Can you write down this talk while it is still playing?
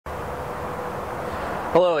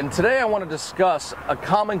Hello, and today I want to discuss a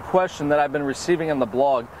common question that I've been receiving on the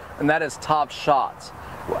blog, and that is top shots.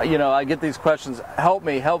 You know, I get these questions, help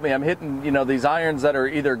me, I'm hitting, these irons that are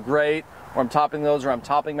either great, or I'm topping those, or I'm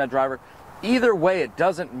topping my driver. Either way, it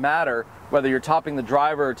doesn't matter whether you're topping the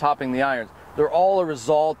driver or topping the irons. They're all a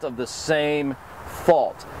result of the same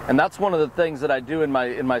fault. And that's one of the things that I do in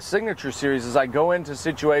my signature series is I go into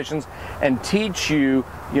situations and teach you,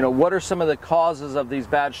 what are some of the causes of these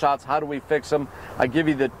bad shots, how do we fix them. I give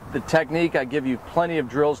you the technique, I give you plenty of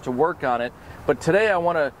drills to work on it. But today I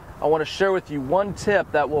want to share with you one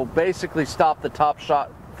tip that will basically stop the top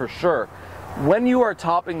shot for sure. When you are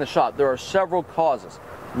topping the shot, there are several causes.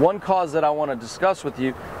 One cause that I want to discuss with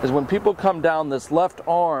you is when people come down this left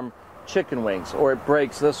arm chicken wings, or it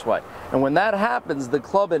breaks this way. And when that happens, the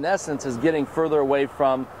club in essence is getting further away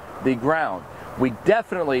from the ground. We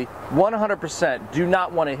definitely 100% do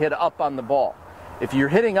not want to hit up on the ball. If you're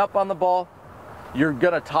hitting up on the ball, you're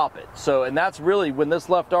gonna top it. And that's really when this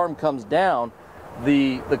left arm comes down,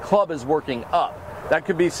 the club is working up. That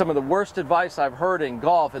could be some of the worst advice I've heard in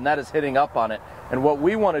golf, and that is hitting up on it. And what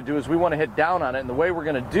we want to do is we want to hit down on it, and the way we're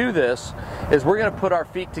going to do this is we're going to put our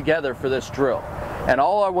feet together for this drill. And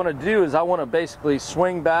all I want to do is I want to basically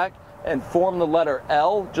swing back and form the letter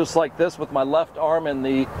L, just like this, with my left arm and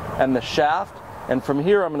the shaft. And from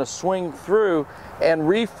here I'm going to swing through and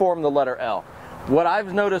reform the letter L. What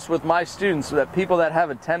I've noticed with my students, that people that have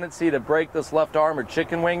a tendency to break this left arm or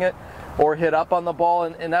chicken wing it, or hit up on the ball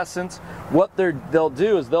in essence, what they'll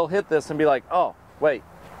do is they'll hit this and be like, oh, wait,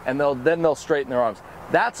 and then they'll straighten their arms.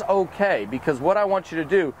 That's okay, because what I want you to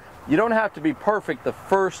do, you don't have to be perfect the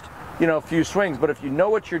first few swings, but if you know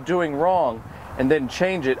what you're doing wrong and then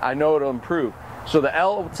change it, I know it'll improve. So the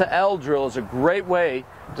L to L drill is a great way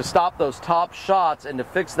to stop those top shots and to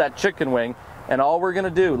fix that chicken wing. And all we're going to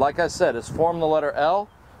do, like I said, is form the letter L,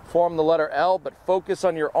 but focus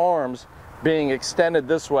on your arms being extended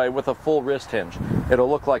this way with a full wrist hinge. It'll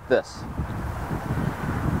look like this.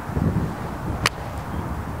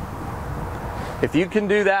 If you can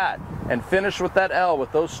do that and finish with that L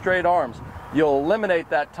with those straight arms, you'll eliminate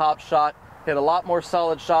that top shot, hit a lot more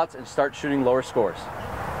solid shots, and start shooting lower scores.